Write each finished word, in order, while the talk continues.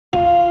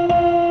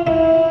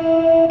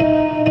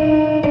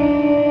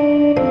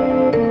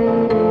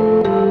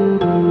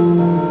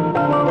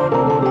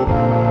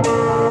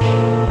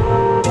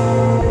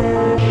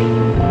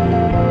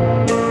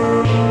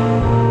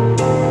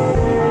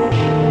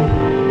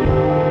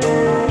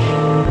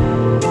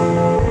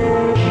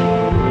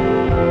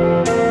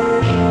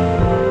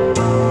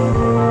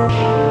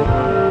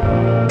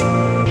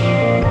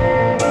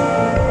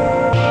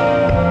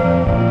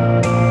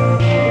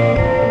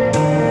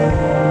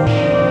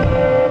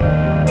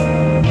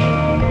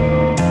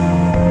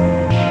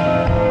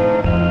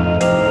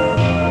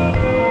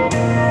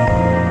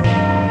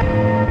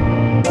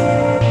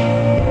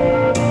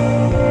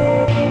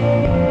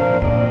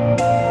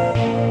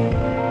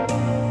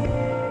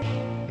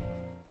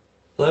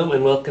Hello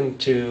and welcome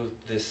to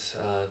this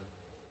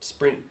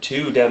Sprint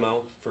 2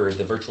 demo for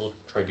the Virtual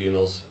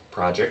Tribunals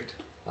project.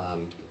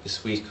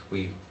 This week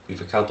we've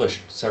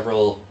accomplished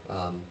several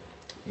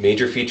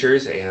major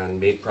features and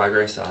made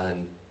progress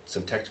on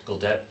some technical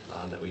debt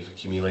that we've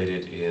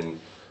accumulated in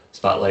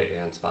Spotlight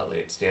and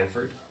Spotlight at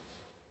Stanford.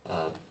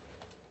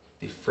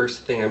 The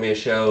first thing I'm going to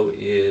show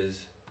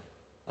is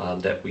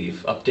that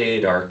we've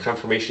updated our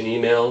confirmation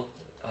email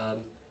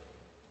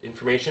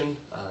information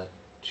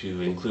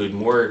to include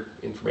more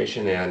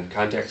information and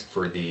context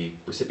for the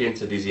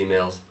recipients of these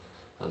emails,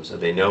 so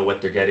they know what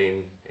they're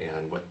getting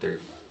and what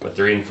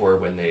they're in for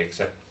when they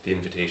accept the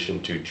invitation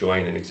to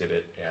join an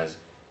exhibit as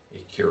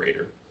a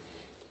curator.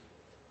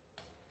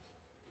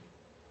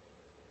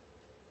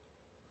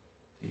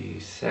 The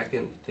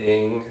second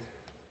thing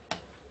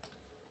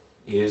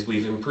is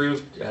we've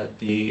improved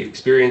the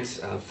experience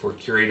for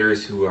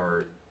curators who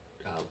are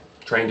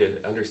trying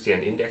to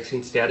understand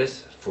indexing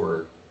status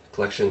for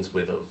collections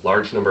with a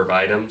large number of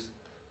items.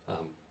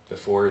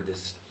 Before,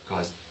 this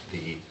caused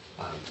the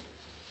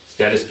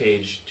status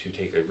page to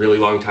take a really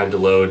long time to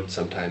load,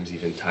 sometimes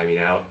even timing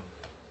out.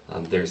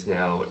 There's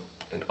now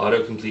an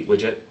autocomplete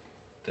widget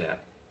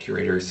that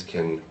curators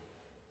can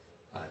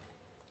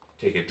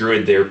take a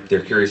druid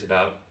they're curious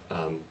about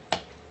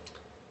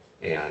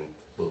and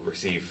will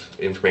receive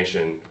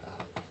information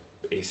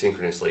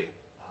asynchronously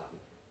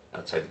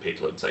outside the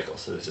page load cycle.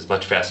 So this is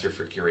much faster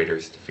for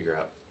curators to figure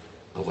out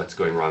what's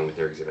going wrong with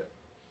their exhibit.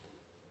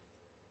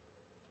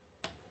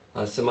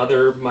 Some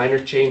other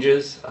minor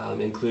changes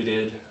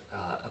included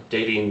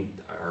updating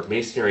our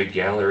masonry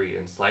gallery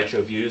and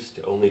slideshow views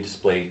to only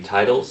display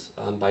titles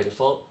by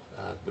default,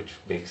 which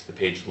makes the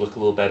page look a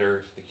little better.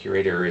 If the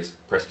curator is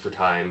pressed for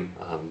time,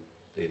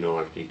 they no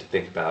longer need to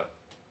think about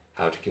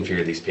how to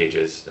configure these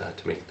pages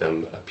to make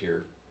them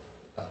appear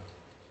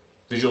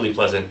visually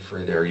pleasant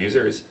for their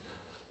users.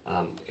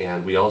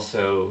 And we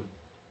also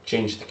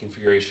changed the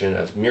configuration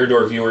of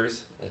Mirador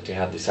viewers to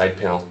have the side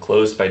panel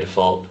closed by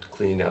default,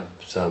 cleaning up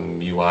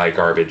some UI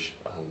garbage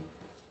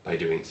by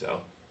doing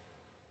so.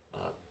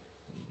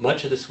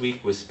 Much of this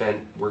week was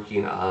spent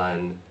working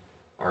on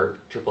our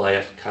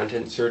IIIF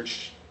content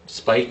search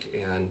spike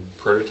and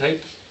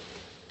prototype,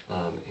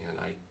 and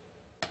I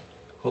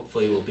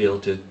hopefully will be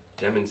able to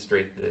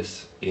demonstrate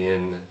this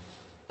in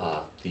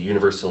the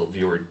Universal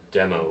Viewer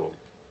demo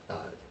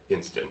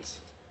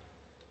instance.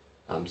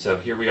 So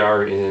here we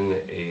are in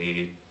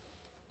a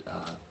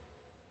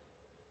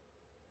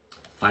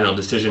final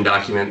decision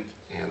document,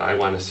 and I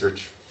want to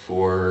search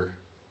for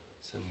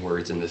some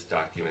words in this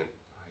document.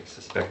 I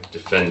suspect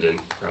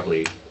defendant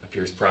probably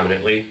appears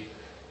prominently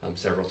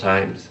several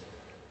times.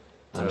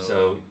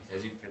 So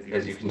as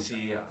you can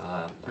see,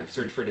 I've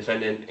searched for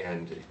defendant,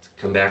 and it's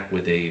come back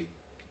with a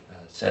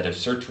set of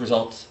search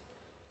results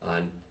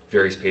on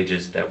various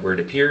pages that word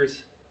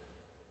appears.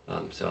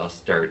 So I'll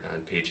start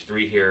on page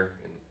 3 here,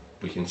 and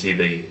we can see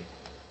the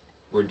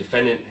word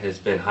defendant has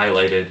been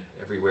highlighted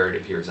everywhere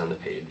it appears on the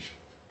page.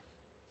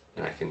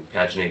 And I can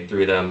paginate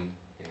through them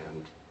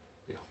and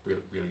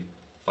really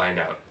find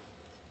out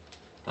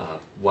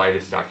why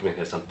this document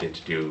has something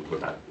to do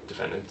with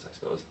defendants, I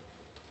suppose.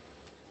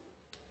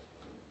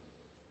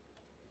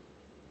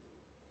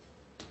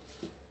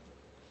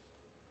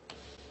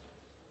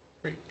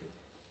 Great.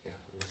 Yeah,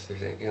 unless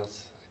there's anything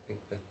else, I think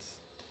that's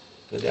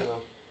the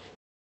demo.